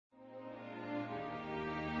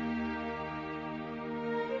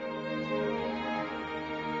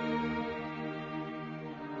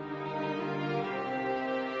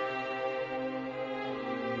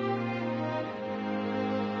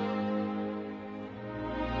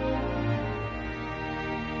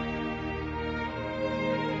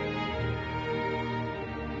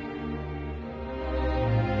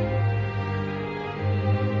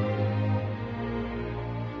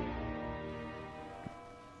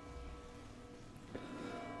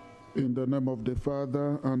In the name of the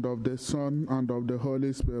Father, and of the Son, and of the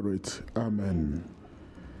Holy Spirit. Amen.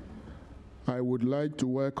 I would like to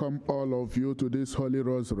welcome all of you to this Holy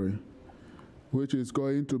Rosary, which is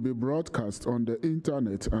going to be broadcast on the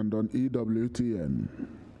internet and on EWTN.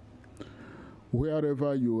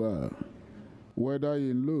 Wherever you are, whether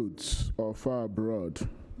in Lourdes or far abroad,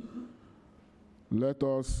 let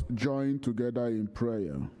us join together in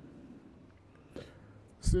prayer.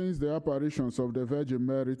 Since the apparitions of the Virgin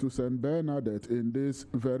Mary to Saint Bernadette in this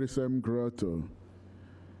very same grotto,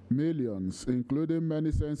 millions, including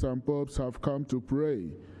many saints and popes, have come to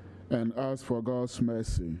pray and ask for God's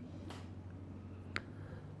mercy.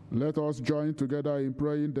 Let us join together in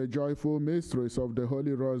praying the joyful mysteries of the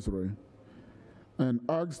Holy Rosary and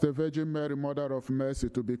ask the Virgin Mary, Mother of Mercy,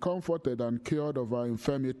 to be comforted and cured of our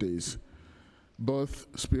infirmities, both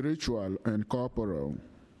spiritual and corporal.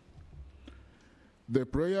 The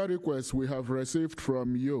prayer requests we have received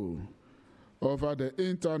from you over the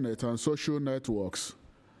internet and social networks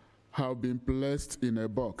have been placed in a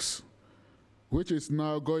box, which is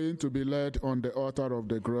now going to be laid on the altar of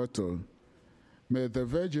the grotto. May the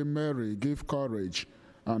Virgin Mary give courage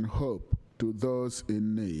and hope to those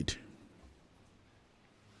in need.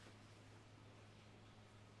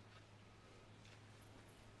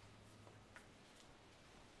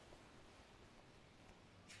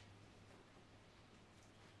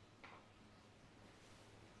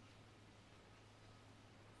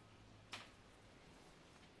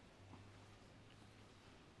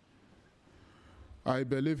 I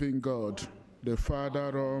believe in God, the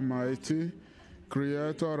Father Almighty,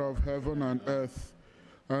 creator of heaven and earth,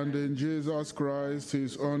 and in Jesus Christ,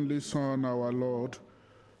 his only Son, our Lord,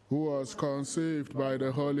 who was conceived by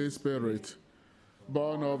the Holy Spirit,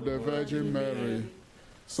 born of the Virgin Mary,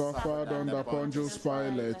 suffered under Pontius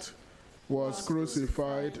Pilate, was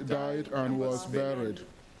crucified, died, and was buried.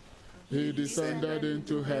 He descended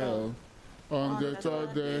into hell. On the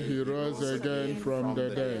third day he rose again from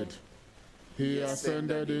the dead. He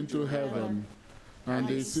ascended into heaven, and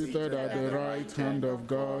is seated at the right hand of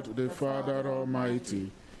God, the Father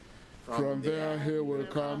Almighty. From there he will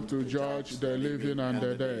come to judge the living and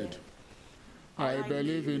the dead. I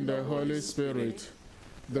believe in the Holy Spirit,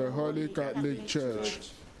 the Holy Catholic Church,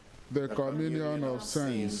 the communion of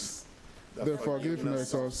saints, the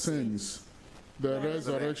forgiveness of sins, the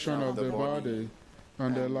resurrection of the body,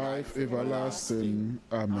 and the life everlasting.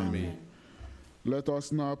 Amen. Let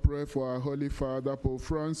us now pray for our Holy Father, Pope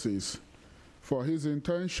Francis, for his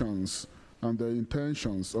intentions and the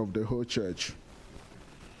intentions of the whole Church.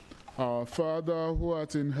 Our Father, who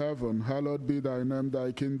art in heaven, hallowed be thy name,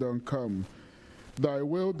 thy kingdom come. Thy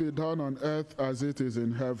will be done on earth as it is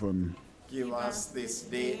in heaven. Give us this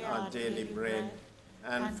day our daily bread,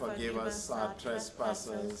 and forgive us our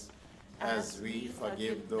trespasses, as we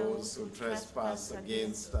forgive those who trespass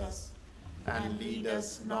against us. And lead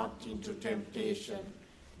us not into temptation,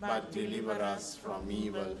 but deliver us from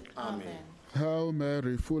evil. Amen. Hail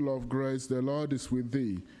Mary, full of grace, the Lord is with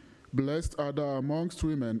thee. Blessed art thou amongst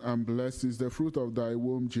women, and blessed is the fruit of thy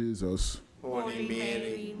womb, Jesus. Holy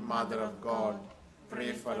Mary, Mother of God,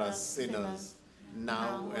 pray for us sinners,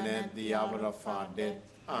 now and at the hour of our death.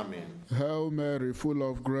 Amen. Hail Mary, full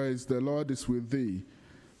of grace, the Lord is with thee.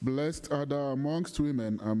 Blessed art thou amongst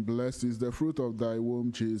women, and blessed is the fruit of thy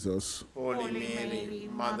womb, Jesus. Holy Mary,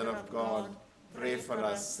 Mother of God, pray for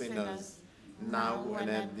us sinners, now and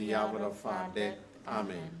at the hour of our death.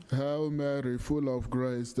 Amen. Hail Mary, full of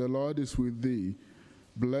grace, the Lord is with thee.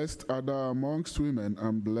 Blessed art thou amongst women,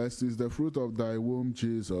 and blessed is the fruit of thy womb,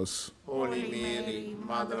 Jesus. Holy Mary,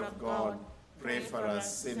 Mother of God, pray for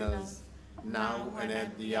us sinners, now and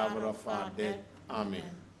at the hour of our death. Amen.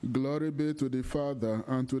 Glory be to the Father,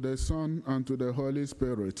 and to the Son, and to the Holy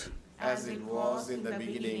Spirit. As it was in the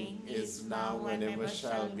beginning, is now, and ever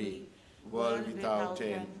shall be, world without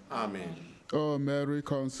end. Amen. O Mary,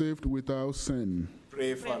 conceived without sin,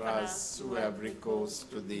 pray for us who have recourse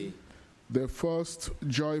to thee. The first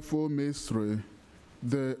joyful mystery,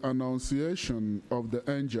 the Annunciation of the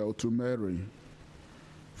angel to Mary.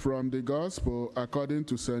 From the Gospel according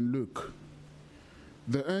to St. Luke.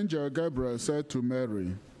 The angel Gabriel said to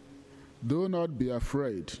Mary, "Do not be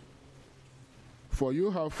afraid, for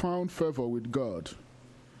you have found favor with God.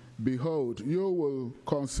 Behold, you will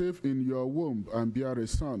conceive in your womb and bear a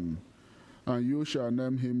son, and you shall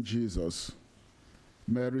name him Jesus."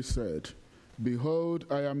 Mary said, "Behold,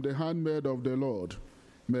 I am the handmaid of the Lord.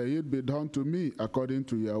 May it be done to me according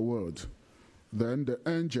to your word." Then the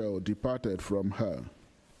angel departed from her.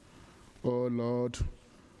 O Lord,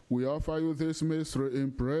 we offer you this mystery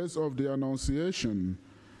in praise of the Annunciation,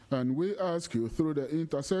 and we ask you through the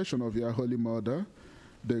intercession of your Holy Mother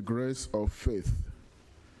the grace of faith.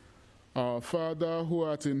 Our Father, who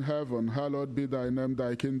art in heaven, hallowed be thy name,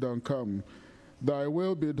 thy kingdom come. Thy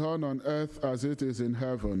will be done on earth as it is in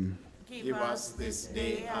heaven. Give us this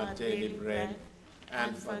day our daily bread,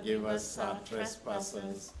 and forgive us our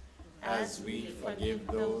trespasses, as we forgive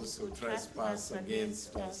those who trespass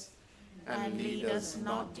against us. And lead us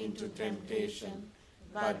not into temptation,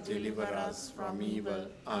 but deliver us from evil.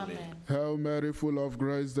 Amen. Hail Mary, full of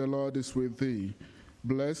grace, the Lord is with thee.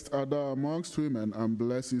 Blessed art thou amongst women, and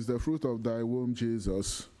blessed is the fruit of thy womb,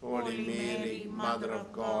 Jesus. Holy Mary, Mother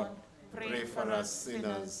of God, pray for us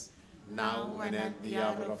sinners, now and at the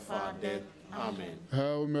hour of our death. Amen.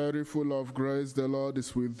 Hail Mary, full of grace, the Lord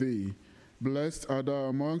is with thee. Blessed art thou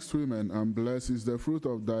amongst women, and blessed is the fruit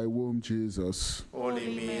of thy womb, Jesus.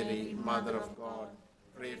 Holy Mary, Mother of God,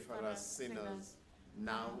 pray for us sinners,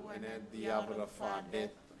 now and at the hour of our death.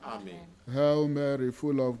 Amen. Hail Mary,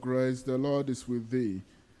 full of grace, the Lord is with thee.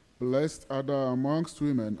 Blessed art thou amongst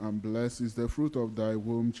women, and blessed is the fruit of thy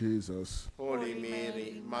womb, Jesus. Holy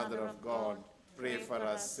Mary, Mother of God, pray for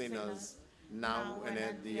us sinners, now and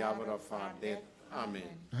at the hour of our death. Amen.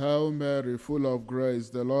 Hail Mary, full of grace,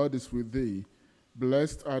 the Lord is with thee.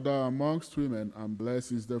 Blessed art thou amongst women, and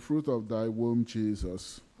blessed is the fruit of thy womb,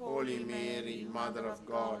 Jesus. Holy Mary, Mother of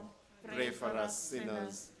God, pray for us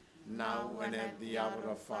sinners, now and at the hour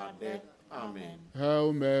of our death. Amen.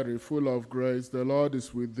 Hail Mary, full of grace, the Lord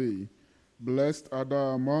is with thee. Blessed art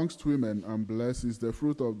thou amongst women, and blessed is the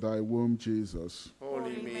fruit of thy womb, Jesus.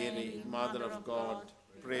 Holy Mary, Mother of God,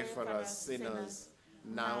 pray for us sinners,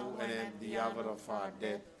 now and at the hour of our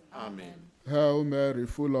death. Amen. Hail Mary,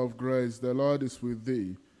 full of grace, the Lord is with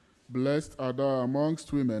thee. Blessed art thou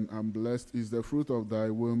amongst women, and blessed is the fruit of thy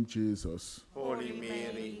womb, Jesus. Holy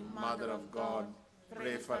Mary, Mother of God,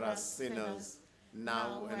 pray for us sinners,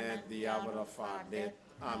 now and at the hour of our death.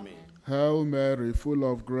 Amen. Hail Mary, full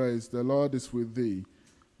of grace, the Lord is with thee.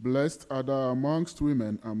 Blessed art thou amongst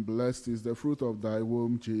women, and blessed is the fruit of thy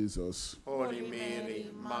womb, Jesus. Holy Mary,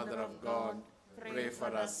 Mother of God, pray for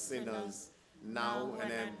us sinners, now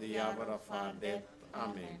and at the hour of our death.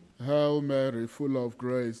 Amen. Hail Mary, full of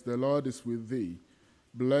grace, the Lord is with thee.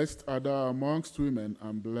 Blessed art thou amongst women,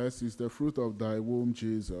 and blessed is the fruit of thy womb,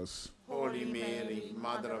 Jesus. Holy Mary,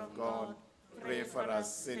 Mother of God, pray for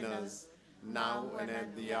us sinners, now and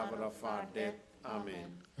at the hour of our death.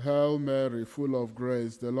 Amen. Hail Mary, full of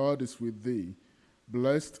grace, the Lord is with thee.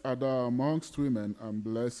 Blessed art thou amongst women, and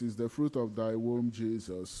blessed is the fruit of thy womb,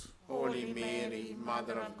 Jesus. Holy Mary,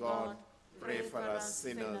 Mother of God, pray for us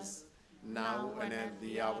sinners, now and at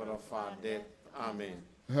the hour of our death. Amen.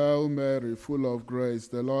 Hail Mary, full of grace,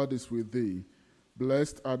 the Lord is with thee.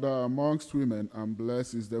 Blessed art thou amongst women, and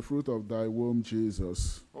blessed is the fruit of thy womb,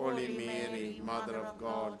 Jesus. Holy Mary, Mother of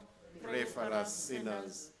God, pray for us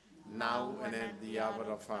sinners, now and at the hour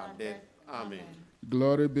of our death. Amen.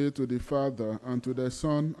 Glory be to the Father, and to the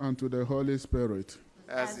Son, and to the Holy Spirit.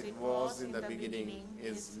 As it was in the beginning,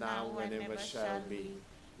 is now, and ever shall be,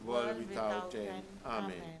 world without end.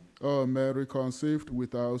 Amen. O Mary, conceived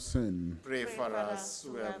without sin. Pray for us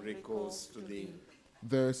who have recourse to thee.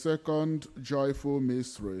 The second joyful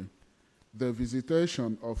mystery, the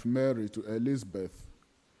visitation of Mary to Elizabeth.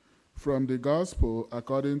 From the Gospel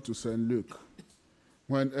according to St. Luke.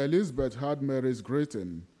 When Elizabeth heard Mary's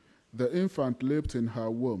greeting, the infant leaped in her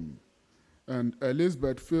womb. And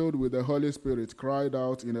Elizabeth, filled with the Holy Spirit, cried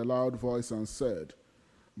out in a loud voice and said,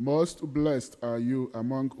 Most blessed are you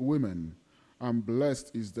among women, and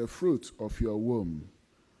blessed is the fruit of your womb.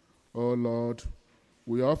 O Lord,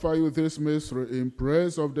 we offer you this mystery in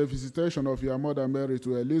praise of the visitation of your mother Mary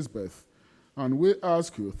to Elizabeth, and we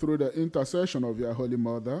ask you, through the intercession of your Holy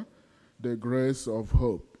Mother, the grace of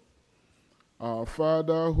hope. Our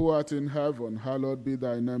Father, who art in heaven, hallowed be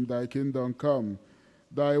thy name, thy kingdom come.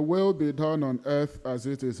 Thy will be done on earth as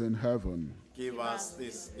it is in heaven. Give us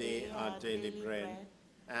this day our daily bread,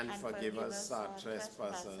 and forgive us our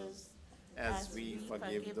trespasses, as we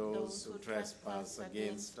forgive those who trespass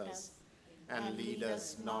against us. And lead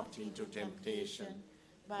us not into temptation,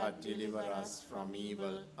 but deliver us from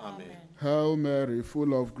evil. Amen. Hail Mary,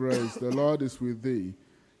 full of grace, the Lord is with thee.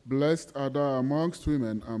 Blessed art thou amongst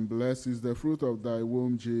women, and blessed is the fruit of thy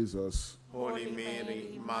womb, Jesus. Holy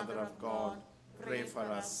Mary, Mother of God, pray for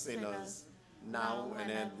us sinners, now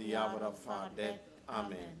and at the hour of our death.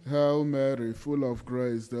 Amen. Hail Mary, full of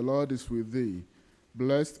grace, the Lord is with thee.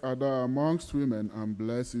 Blessed art thou amongst women, and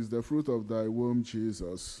blessed is the fruit of thy womb,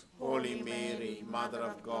 Jesus. Holy Mary, Mother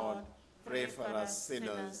of God, pray for us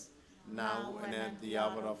sinners, now and at the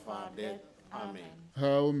hour of our death. Amen.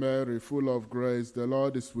 Hail Mary, full of grace, the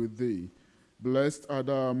Lord is with thee. Blessed art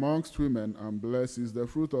thou amongst women, and blessed is the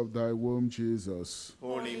fruit of thy womb, Jesus.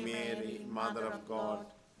 Holy Mary, Mother of God,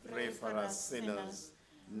 pray for us sinners,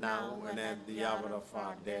 now and at the hour of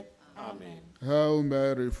our death. Amen. Hail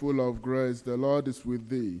Mary, full of grace, the Lord is with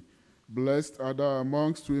thee. Blessed art thou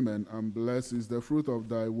amongst women, and blessed is the fruit of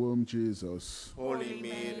thy womb, Jesus. Holy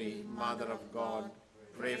Mary, Mother of God,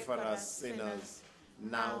 pray for us sinners,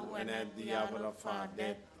 now and at the hour of our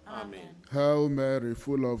death. Amen. Hail Mary,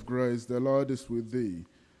 full of grace, the Lord is with thee.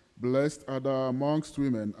 Blessed art thou amongst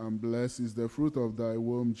women, and blessed is the fruit of thy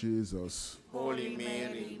womb, Jesus. Holy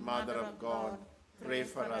Mary, Mother of God, pray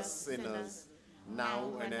for us sinners,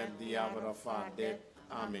 now and at the hour of our death.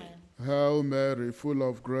 Amen. Hail Mary, full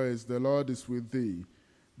of grace, the Lord is with thee.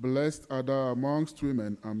 Blessed art thou amongst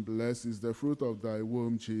women, and blessed is the fruit of thy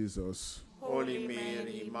womb, Jesus. Holy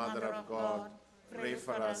Mary, Mother of God, pray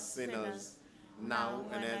for us sinners, now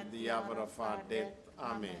and at the hour of our death.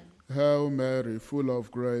 Amen. Hail Mary, full of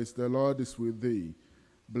grace, the Lord is with thee.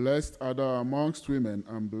 Blessed art thou amongst women,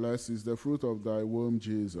 and blessed is the fruit of thy womb,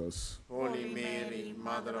 Jesus. Holy Mary,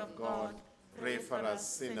 Mother of God, pray for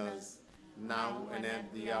us sinners, now and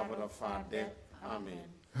at the hour of our death. Amen.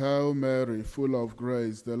 Hail Mary, full of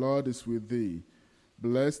grace, the Lord is with thee.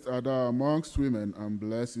 Blessed art thou amongst women, and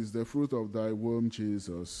blessed is the fruit of thy womb,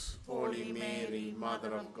 Jesus. Holy Mary,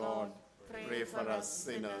 Mother of God, pray for us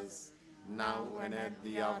sinners, now and at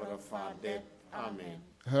the hour of our death. Amen.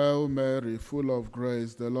 Hail Mary, full of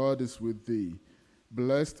grace, the Lord is with thee.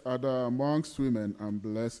 Blessed art thou amongst women, and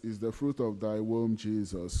blessed is the fruit of thy womb,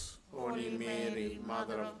 Jesus. Holy Mary,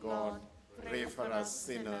 Mother of God, pray for us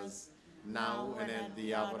sinners, now and at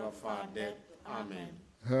the hour of our death. Amen.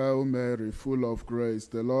 Hail Mary, full of grace,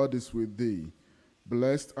 the Lord is with thee.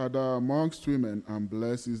 Blessed art thou amongst women, and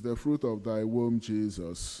blessed is the fruit of thy womb,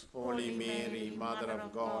 Jesus. Holy Mary, Mother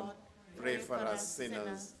of God, pray for us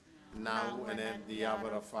sinners, now and at the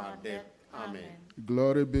hour of our death. Amen.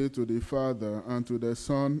 Glory be to the Father, and to the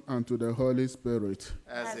Son, and to the Holy Spirit.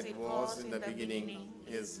 As it was in the beginning,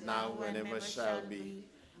 is now, and ever shall be,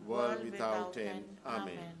 world without end.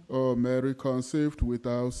 Amen. O Mary, conceived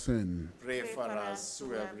without sin. Pray for us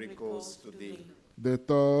who have recourse to thee. The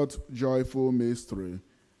third joyful mystery,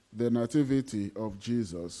 the Nativity of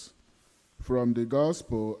Jesus. From the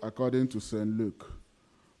Gospel according to St. Luke.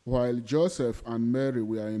 While Joseph and Mary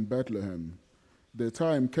were in Bethlehem, the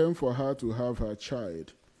time came for her to have her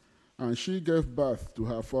child, and she gave birth to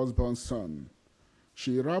her firstborn son.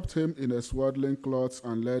 She wrapped him in a swaddling cloth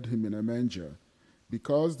and laid him in a manger,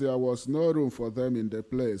 because there was no room for them in the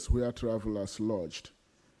place where travelers lodged.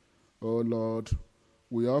 O Lord,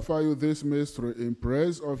 we offer you this mystery in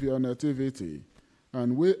praise of your nativity,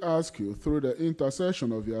 and we ask you, through the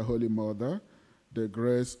intercession of your Holy Mother, the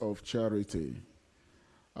grace of charity.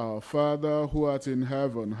 Our Father, who art in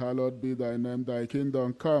heaven, hallowed be thy name, thy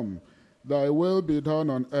kingdom come. Thy will be done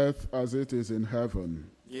on earth as it is in heaven.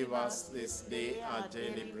 Give us this day our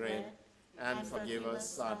daily bread, and forgive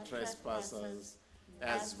us our trespasses,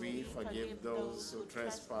 as we forgive those who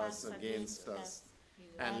trespass against us.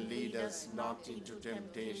 And lead us not into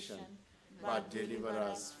temptation, but deliver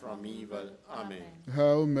us from evil. Amen.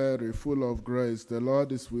 Hail Mary, full of grace, the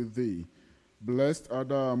Lord is with thee. Blessed art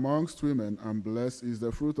thou amongst women, and blessed is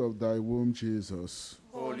the fruit of thy womb, Jesus.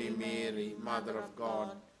 Holy Mary, Mother of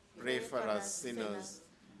God, pray for us sinners,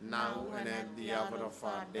 now and at the hour of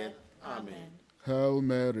our death. Amen. Hail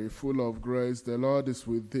Mary, full of grace, the Lord is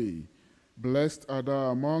with thee. Blessed art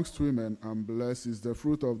thou amongst women, and blessed is the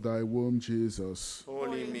fruit of thy womb, Jesus.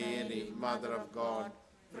 Holy Mary, Mother of God,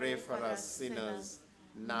 pray for us sinners,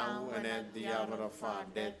 now and at the hour of our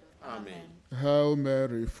death. Amen. Hail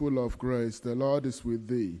Mary, full of grace, the Lord is with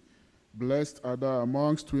thee. Blessed art thou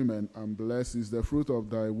amongst women, and blessed is the fruit of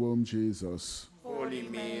thy womb, Jesus. Holy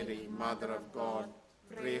Mary, Mother of God,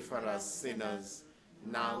 pray for us sinners,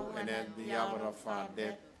 now and at the hour of our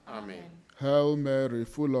death. Amen. Hail Mary,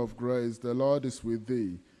 full of grace, the Lord is with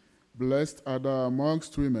thee. Blessed art thou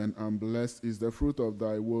amongst women, and blessed is the fruit of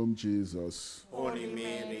thy womb, Jesus. Holy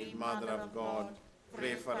Mary, Mother of God,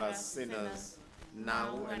 pray for us sinners,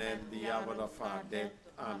 now and at the hour of our death.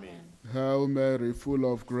 Amen. Hail Mary,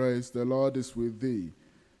 full of grace, the Lord is with thee.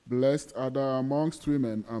 Blessed art thou amongst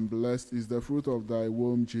women, and blessed is the fruit of thy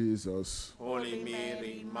womb, Jesus. Holy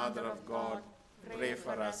Mary, Mother of God, pray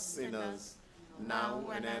for us sinners, now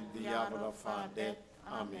and at the hour of our death.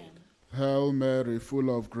 Amen. Hail Mary,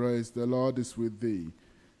 full of grace, the Lord is with thee.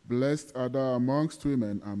 Blessed art thou amongst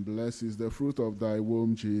women, and blessed is the fruit of thy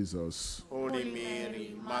womb, Jesus. Holy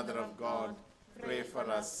Mary, Mother of God, pray for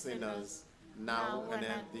us sinners, now and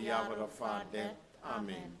at the hour of our death.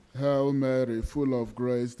 Amen. Hail Mary, full of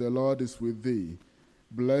grace, the Lord is with thee.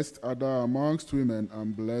 Blessed art thou amongst women,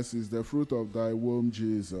 and blessed is the fruit of thy womb,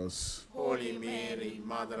 Jesus. Holy Mary,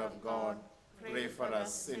 Mother of God, pray for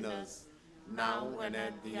us sinners, now and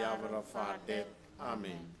at the hour of our death.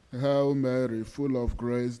 Amen. Hail Mary, full of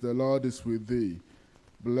grace, the Lord is with thee.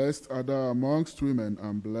 Blessed art thou amongst women,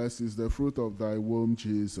 and blessed is the fruit of thy womb,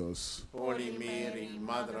 Jesus. Holy Mary,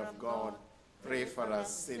 Mother of God, pray for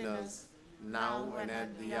us sinners, now and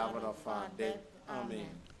at the hour of our death. Amen.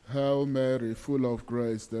 Hail Mary, full of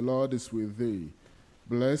grace, the Lord is with thee.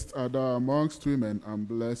 Blessed art thou amongst women, and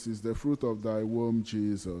blessed is the fruit of thy womb,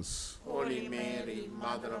 Jesus. Holy Mary,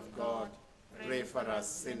 Mother of God, pray for us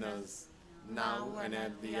sinners, now and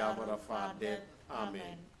at the hour of our death.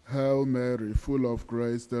 Amen. Hail Mary, full of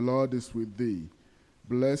grace, the Lord is with thee.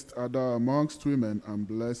 Blessed art thou amongst women, and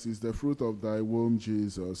blessed is the fruit of thy womb,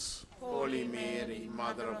 Jesus. Holy Mary,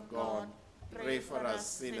 Mother of God, pray for us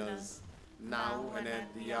sinners, now and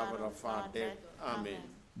at the hour of our death. Amen.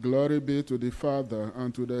 Glory be to the Father,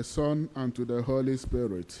 and to the Son, and to the Holy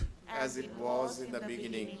Spirit. As it was in the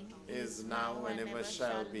beginning, is now, and ever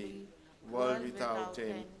shall be, world without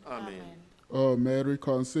end. Amen. O Mary,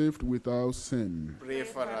 conceived without sin. Pray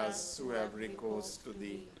for us who have recourse to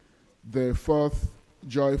thee. The fourth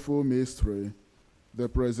joyful mystery, the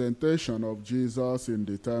presentation of Jesus in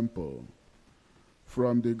the temple.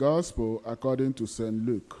 From the Gospel according to St.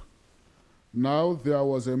 Luke. Now there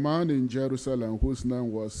was a man in Jerusalem whose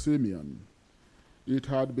name was Simeon. It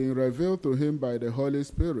had been revealed to him by the Holy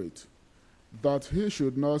Spirit that he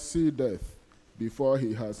should not see death before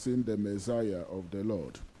he had seen the Messiah of the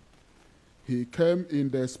Lord. He came in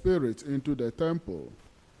the Spirit into the temple,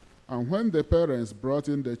 and when the parents brought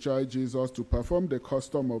in the child Jesus to perform the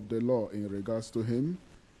custom of the law in regards to him,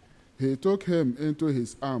 he took him into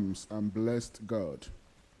his arms and blessed God.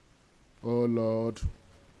 O Lord,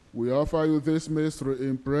 we offer you this mystery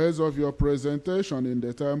in praise of your presentation in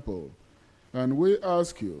the temple, and we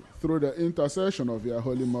ask you, through the intercession of your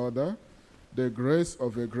Holy Mother, the grace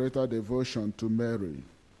of a greater devotion to Mary.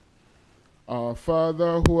 Our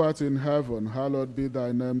Father, who art in heaven, hallowed be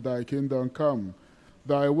thy name, thy kingdom come.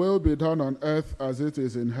 Thy will be done on earth as it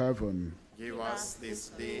is in heaven. Give us this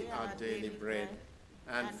day our daily bread,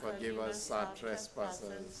 and forgive us our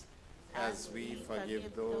trespasses, as we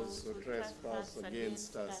forgive those who trespass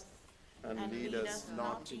against us. And lead us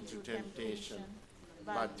not into temptation,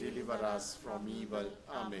 but deliver us from evil.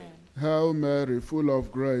 Amen. Hail Mary, full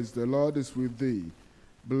of grace, the Lord is with thee.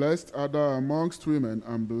 Blessed art thou amongst women,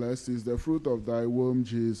 and blessed is the fruit of thy womb,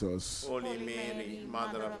 Jesus. Holy Mary,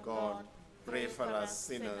 Mother of God, pray for us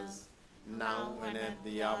sinners, now and at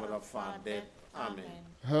the hour of our death. Amen.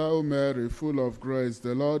 Hail Mary, full of grace,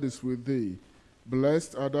 the Lord is with thee.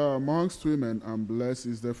 Blessed art thou amongst women, and blessed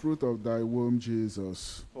is the fruit of thy womb,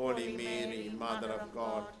 Jesus. Holy Mary, Mother of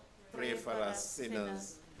God, pray for us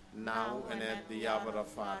sinners, now and at the hour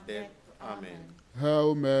of our death. Amen.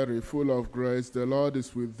 Hail Mary, full of grace, the Lord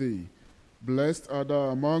is with thee. Blessed art thou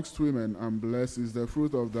amongst women, and blessed is the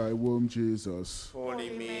fruit of thy womb, Jesus. Holy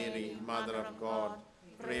Mary, Mother of God,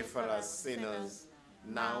 pray for us sinners,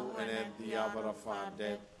 now and at the hour of our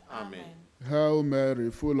death. Amen. Hail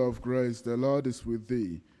Mary, full of grace, the Lord is with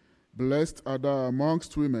thee. Blessed art thou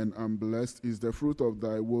amongst women, and blessed is the fruit of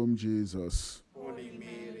thy womb, Jesus. Holy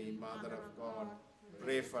Mary, Mother of God,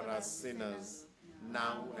 pray for us sinners,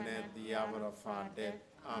 now and at the hour of our death.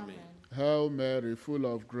 Amen. Hail Mary, full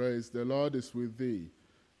of grace, the Lord is with thee.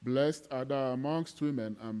 Blessed art thou amongst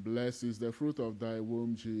women, and blessed is the fruit of thy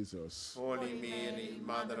womb, Jesus. Holy Mary,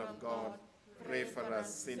 Mother of God, pray for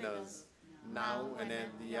us sinners, now and at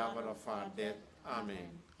the hour of our death. Amen.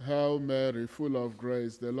 Hail Mary, full of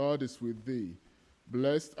grace, the Lord is with thee.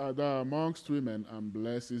 Blessed art thou amongst women, and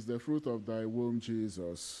blessed is the fruit of thy womb,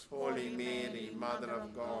 Jesus. Holy Mary, Mother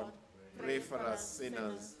of God, pray for us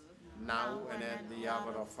sinners, now and at the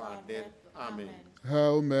hour of our death. Amen.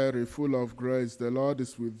 Hail Mary, full of grace, the Lord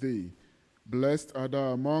is with thee. Blessed art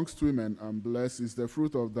thou amongst women, and blessed is the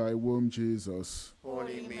fruit of thy womb, Jesus.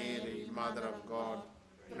 Holy Mary, Mother of God,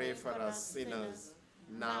 pray for us sinners,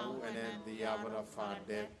 now and at the hour of our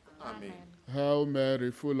death. Amen. Hail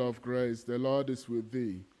Mary, full of grace, the Lord is with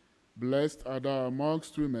thee. Blessed art thou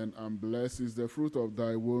amongst women, and blessed is the fruit of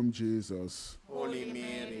thy womb, Jesus. Holy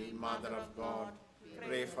Mary, Mother of God,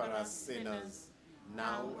 pray for us sinners,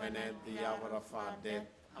 now and at the hour of our death.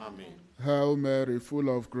 Amen. Hail Mary,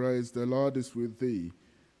 full of grace, the Lord is with thee.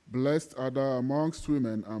 Blessed art thou amongst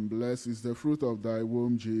women, and blessed is the fruit of thy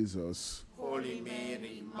womb, Jesus. Holy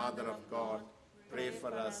Mary, Mother of God, pray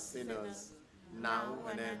for us sinners, now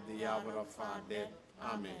and at the hour of our death.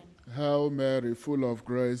 Amen. Hail Mary, full of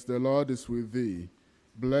grace, the Lord is with thee.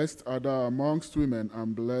 Blessed art thou amongst women,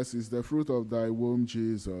 and blessed is the fruit of thy womb,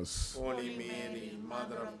 Jesus. Holy Mary,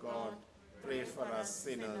 Mother of God, pray for us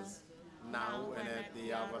sinners, now and at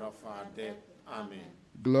the hour of our death. Amen.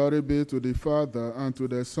 Glory be to the Father, and to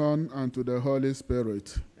the Son, and to the Holy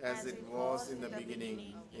Spirit. As it was in the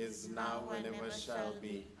beginning, is now, and ever shall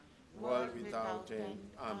be, world without end.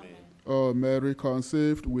 Amen. O Mary,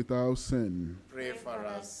 conceived without sin. Pray for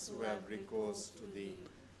us who have recourse to thee.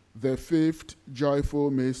 The fifth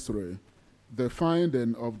joyful mystery, the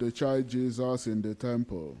finding of the child Jesus in the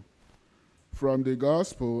temple. From the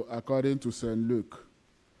Gospel according to St. Luke.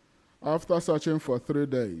 After searching for 3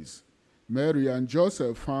 days, Mary and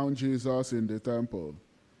Joseph found Jesus in the temple,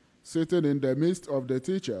 sitting in the midst of the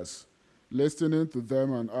teachers, listening to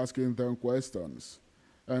them and asking them questions.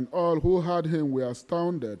 And all who heard him were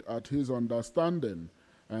astounded at his understanding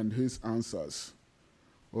and his answers.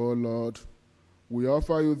 O Lord, we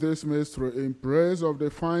offer you this mystery in praise of the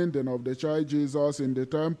finding of the child Jesus in the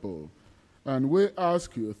temple, and we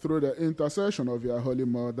ask you, through the intercession of your Holy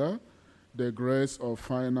Mother, the grace of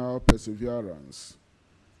final perseverance.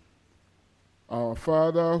 Our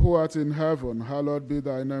Father, who art in heaven, hallowed be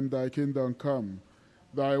thy name, thy kingdom come.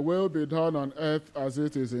 Thy will be done on earth as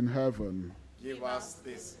it is in heaven. Give us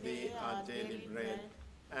this day our daily bread,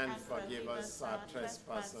 and forgive us our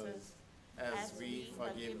trespasses, as we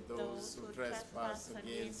forgive those who trespass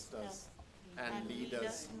against us. And lead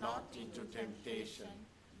us not into temptation,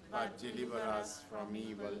 but deliver us from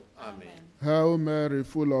evil. Amen. Hail Mary,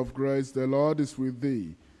 full of grace, the Lord is with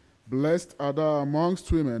thee. Blessed art thou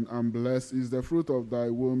amongst women, and blessed is the fruit of thy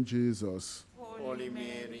womb, Jesus. Holy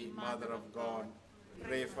Mary, Mother of God,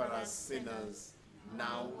 pray for us sinners,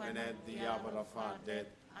 now and at the hour of our death.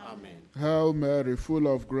 Amen. Hail Mary, full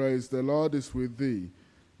of grace, the Lord is with thee.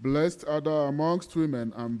 Blessed art thou amongst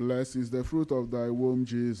women, and blessed is the fruit of thy womb,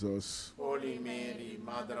 Jesus. Holy Mary,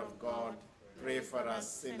 Mother of God, pray for us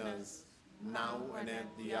sinners, now and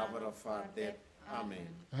at the hour of our death. Amen.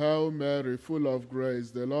 Hail Mary, full of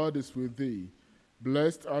grace, the Lord is with thee.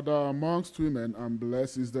 Blessed art thou amongst women, and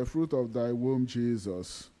blessed is the fruit of thy womb,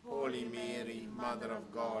 Jesus. Holy Mary, Mother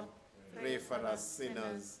of God, pray for us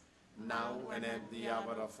sinners, now and at the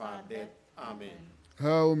hour of our death. Amen.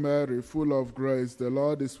 Hail Mary, full of grace, the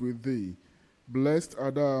Lord is with thee. Blessed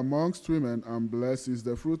art thou amongst women, and blessed is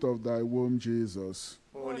the fruit of thy womb, Jesus.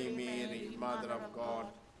 Holy Mary, Mother of God,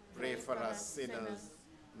 pray for us sinners,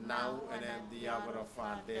 now and at the hour of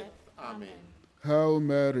our death. Amen. Hail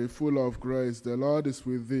Mary, full of grace, the Lord is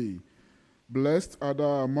with thee. Blessed art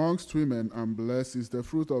thou amongst women, and blessed is the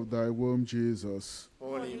fruit of thy womb, Jesus.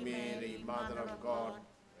 Holy Mary, Mother of God,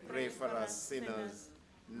 pray for us sinners,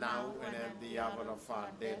 now and at the hour of our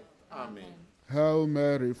death. Amen. Hail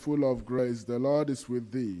Mary, full of grace, the Lord is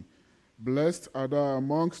with thee. Blessed art thou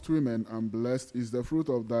amongst women, and blessed is the fruit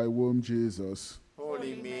of thy womb, Jesus.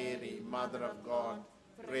 Holy Mary, Mother of God,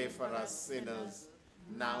 pray for us sinners,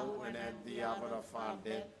 now and at the hour of our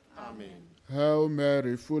death. Amen. Hail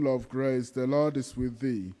Mary, full of grace, the Lord is with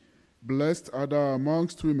thee. Blessed art thou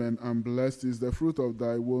amongst women, and blessed is the fruit of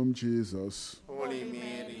thy womb, Jesus. Holy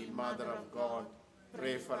Mary, Mother of God,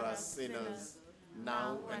 pray for us sinners,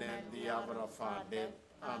 now and at the hour of our death.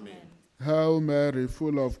 Amen. Hail Mary,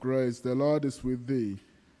 full of grace, the Lord is with thee.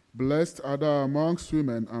 Blessed art thou amongst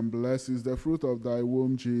women, and blessed is the fruit of thy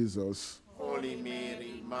womb, Jesus. Holy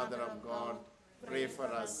Mary, Mother of God, pray for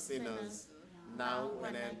us sinners, now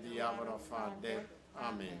and at the hour of our death.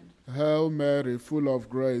 Amen. Hail Mary, full of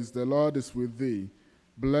grace, the Lord is with thee.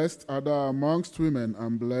 Blessed art thou amongst women,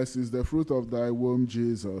 and blessed is the fruit of thy womb,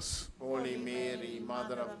 Jesus. Holy Mary,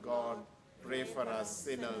 Mother of God, pray for us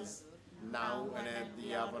sinners, now and at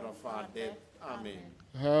the hour of our death. Amen.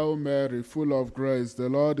 Hail Mary, full of grace, the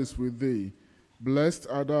Lord is with thee. Blessed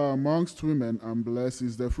art thou amongst women, and blessed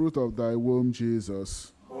is the fruit of thy womb,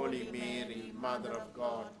 Jesus. Holy Mary, Mother of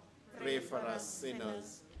God, pray for us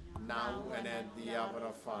sinners, now and at the hour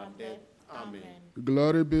of our death. Amen.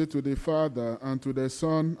 Glory be to the Father, and to the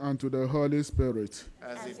Son, and to the Holy Spirit.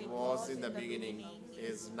 As it was in the beginning,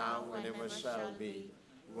 is now, and ever shall be,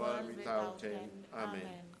 world without end. Amen.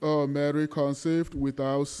 O Mary, conceived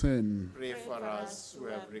without sin. Pray for us who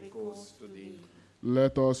have recourse to thee.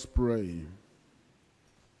 Let us pray.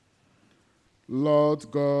 Lord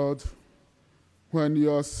God, when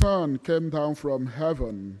your Son came down from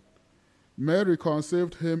heaven, Mary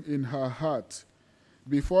conceived him in her heart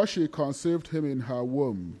before she conceived him in her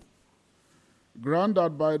womb. Grant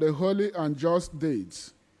that by the holy and just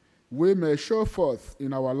deeds we may show forth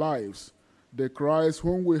in our lives the Christ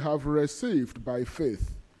whom we have received by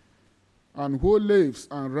faith, and who lives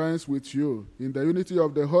and reigns with you in the unity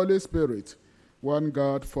of the Holy Spirit, one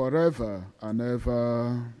God forever and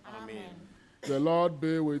ever. Amen. The Lord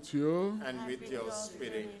be with you. And with your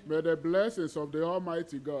spirit. May the blessings of the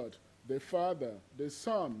Almighty God, the Father, the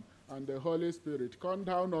Son, and the Holy Spirit come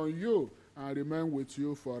down on you and remain with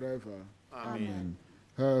you forever. Amen.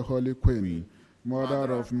 Hail, Holy Queen,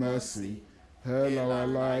 Mother of mercy, hail our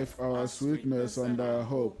life, our sweetness, and our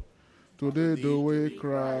hope. Today do we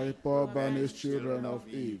cry, poor banished children of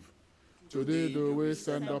Eve. Today do we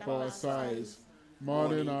send up our sighs,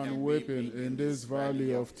 mourning and weeping in this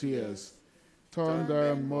valley of tears. Turn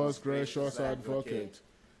them, most gracious Advocate,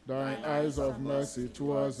 thine eyes of mercy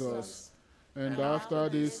towards us, and after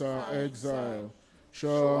this our exile,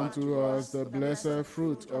 show unto us the blessed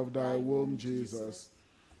fruit of thy womb, Jesus.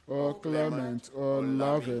 O clement, O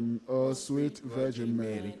loving, O sweet Virgin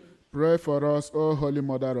Mary, pray for us, O Holy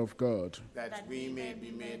Mother of God, that we may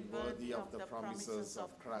be made worthy of the promises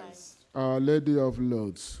of Christ. Our Lady of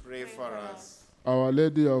Lourdes, Pray for us. Our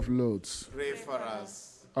Lady of Lourdes, Pray for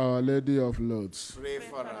us. Our Lady of Lourdes, Pray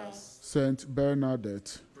for us. Saint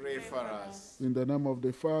Bernadette, Pray for us. in the name of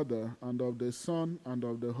the Father, and of the Son, and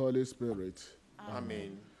of the Holy Spirit.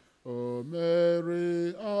 Amen. O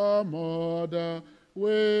Mary, our Mother,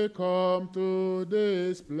 we come to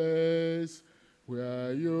this place,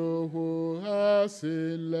 where you who are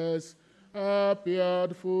sinless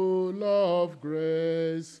appeared full of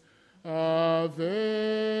grace.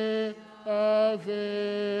 Ave,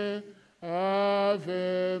 Ave,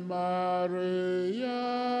 Ave Maria,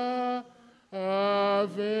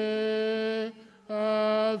 Ave,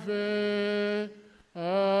 Ave,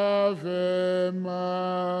 Ave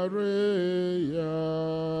Maria.